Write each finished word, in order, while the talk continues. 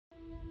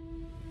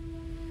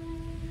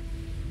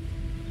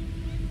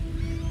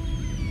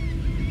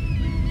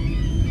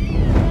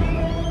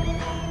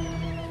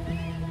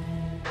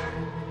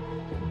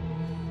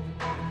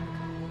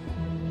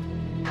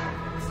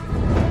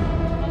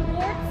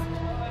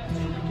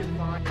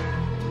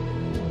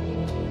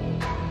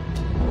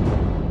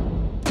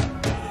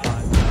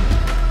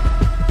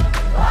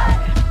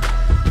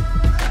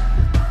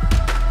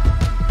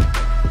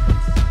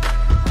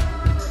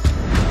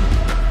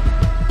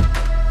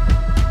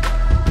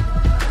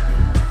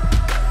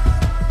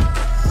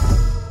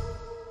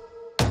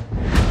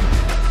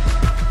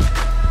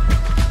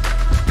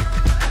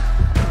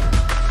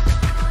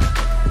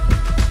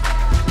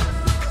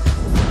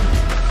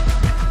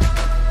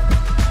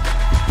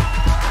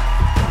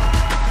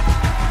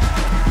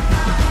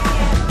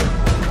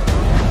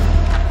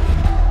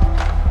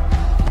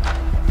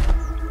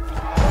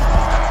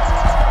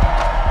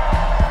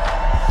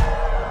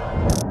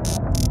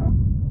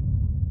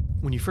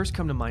first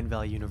come to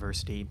Mindvalley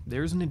University,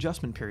 there's an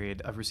adjustment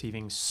period of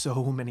receiving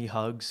so many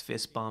hugs,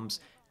 fist bumps,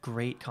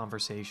 great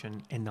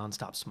conversation, and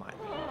nonstop smiling.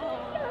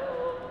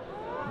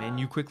 And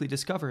you quickly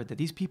discover that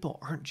these people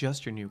aren't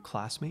just your new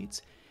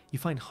classmates. You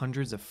find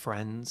hundreds of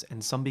friends,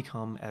 and some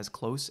become as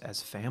close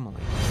as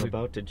family. I'm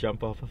about to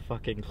jump off a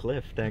fucking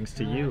cliff thanks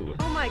to you.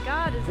 Oh my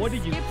god, is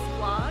this Skip's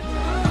vlog?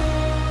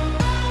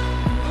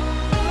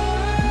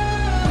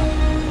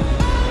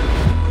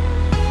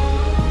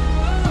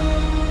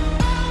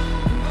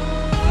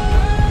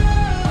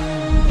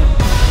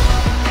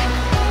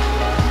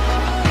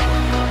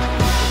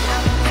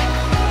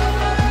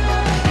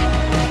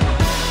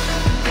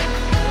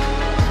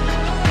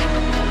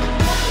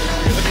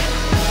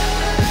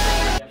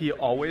 He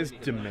always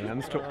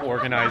demands to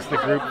organize the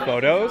group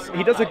photos.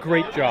 He does a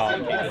great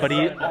job, but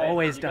he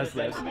always does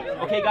this.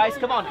 Okay, guys,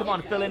 come on,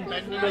 fill in the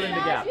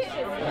gap.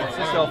 It's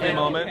a selfie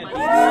moment. For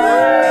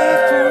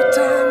a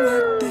time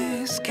like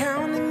this,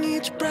 counting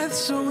each breath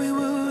so we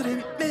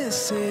wouldn't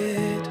miss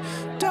it.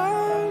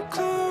 Don't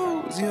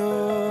close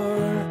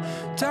your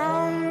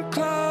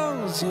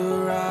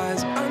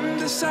eyes.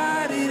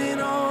 Undecided in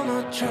all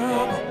the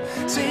trouble.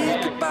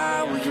 Say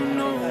goodbye, well you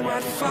know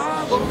I'd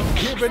follow.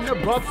 Here in the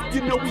bucks,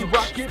 you know we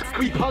rock it.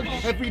 We hug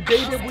every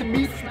day that we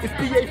meet. It's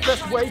BA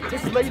Fest Way,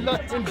 it's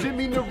Layla and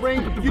Jimmy in the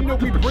ring. You know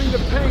we bring the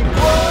pain.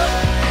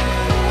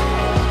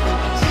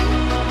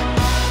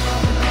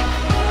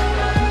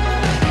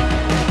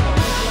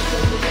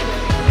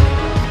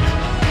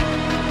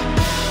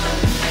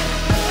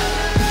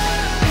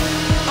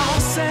 All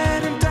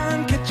said and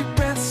done, catch your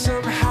breath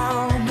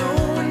somehow. No,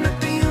 we're not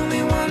the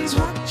only ones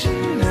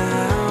watching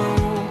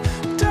now.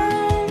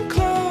 Don't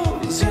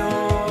close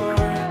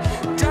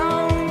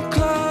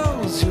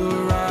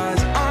your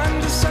eyes.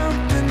 Onto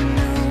something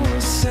new,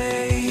 we'll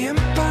say.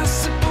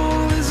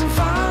 Impossible isn't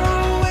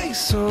far away,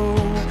 so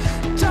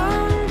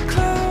don't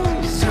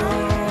close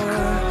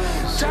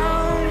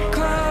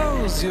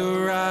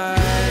your eyes.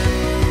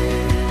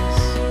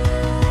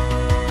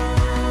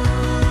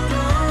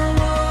 Don't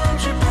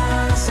want you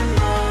passing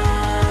by.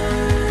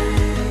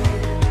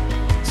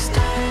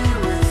 Stay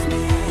with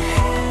me,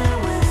 here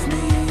with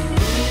me.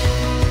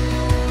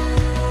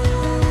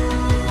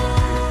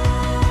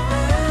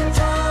 When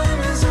time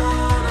is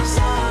on our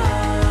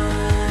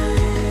side,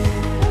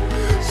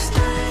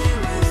 stay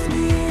with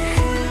me,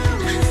 here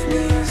with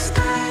me.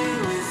 Stay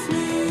with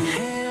me,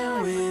 here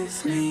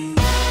with me.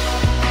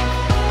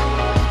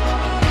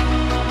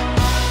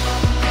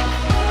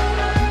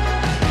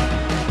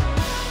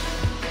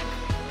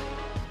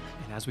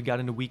 And as we got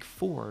into week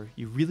 4,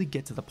 you really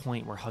get to the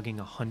point where hugging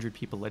 100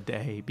 people a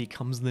day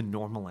becomes the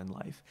normal in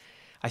life.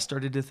 I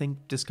started to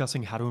think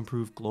discussing how to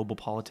improve global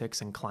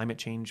politics and climate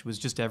change was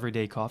just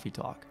everyday coffee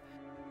talk.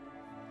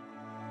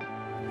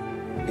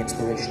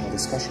 Inspirational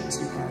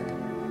discussions you had,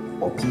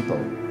 or people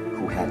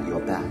who had your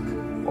back,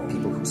 or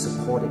people who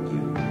supported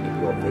you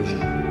in your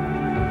vision.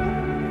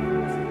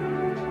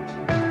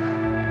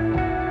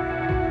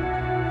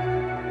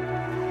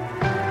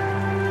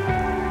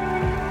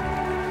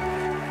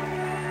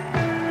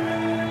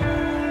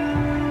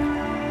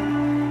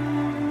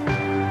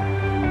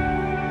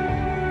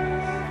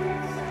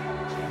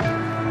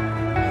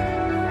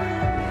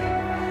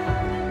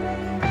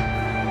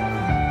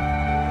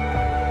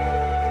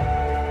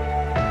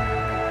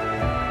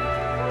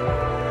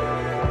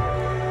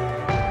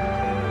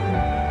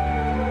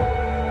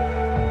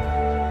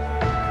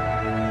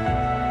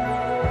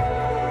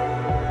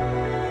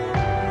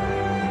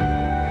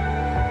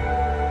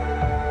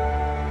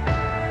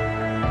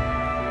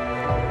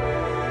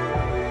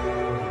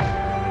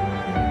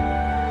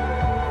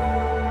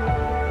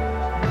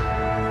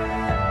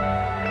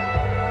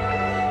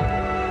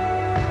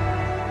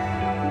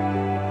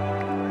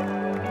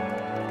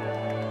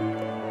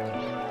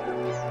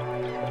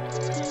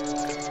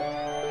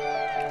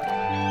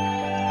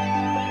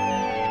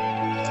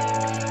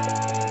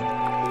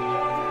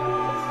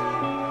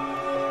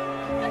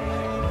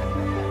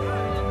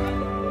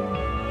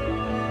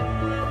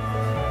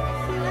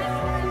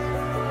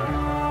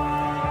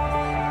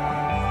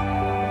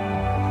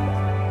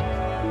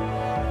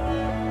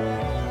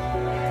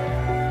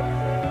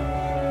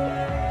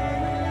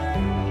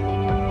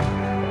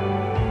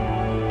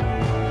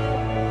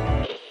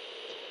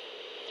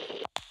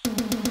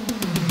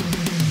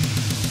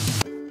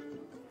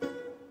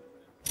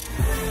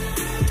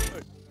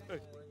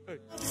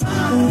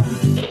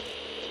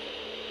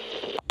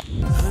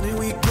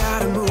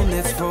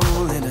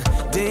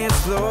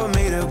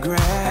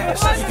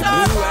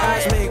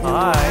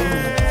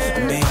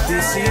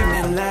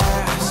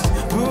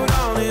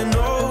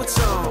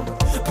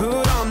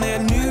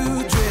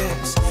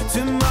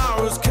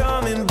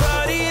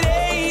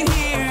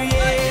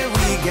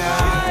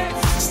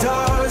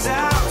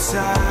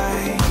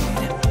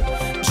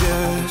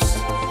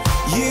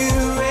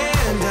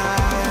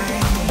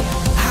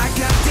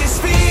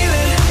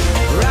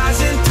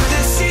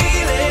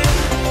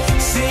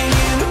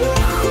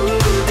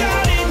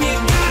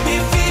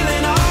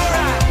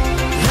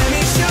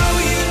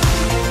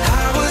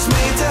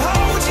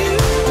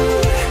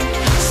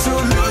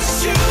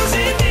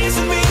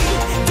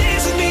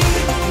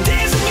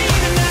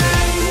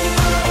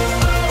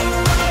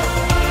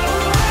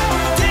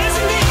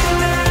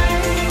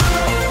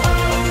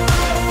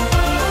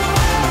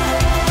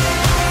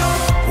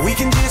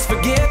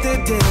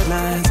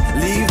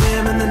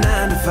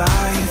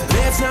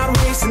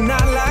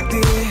 not like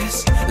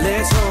this.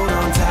 Let's hold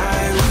on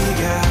tight. We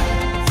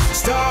got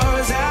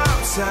stars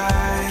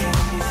outside,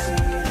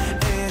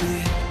 and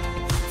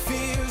it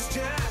feels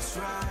just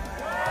right.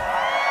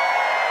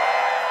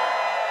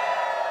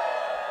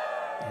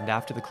 And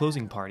after the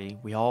closing party,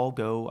 we all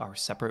go our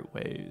separate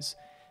ways,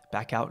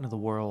 back out into the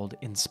world,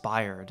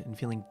 inspired and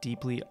feeling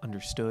deeply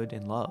understood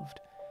and loved.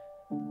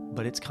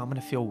 But it's common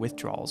to feel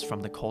withdrawals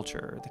from the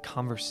culture, the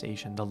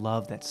conversation, the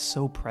love that's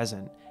so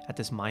present at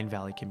this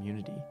Mindvalley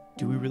community.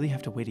 Do we really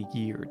have to wait a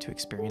year to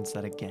experience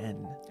that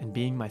again? And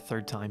being my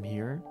third time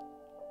here,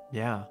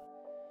 yeah,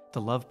 the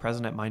love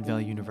present at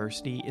Mindvalley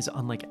University is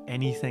unlike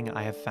anything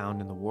I have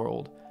found in the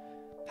world.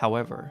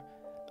 However,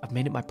 I've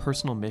made it my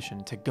personal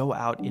mission to go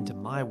out into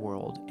my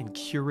world and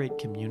curate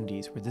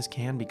communities where this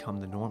can become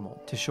the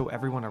normal, to show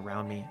everyone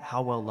around me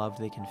how well loved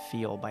they can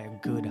feel by a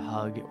good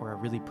hug or a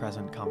really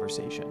present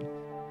conversation.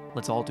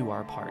 Let's all do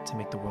our part to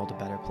make the world a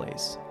better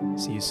place.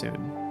 See you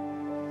soon.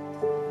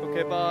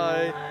 Okay,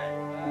 bye.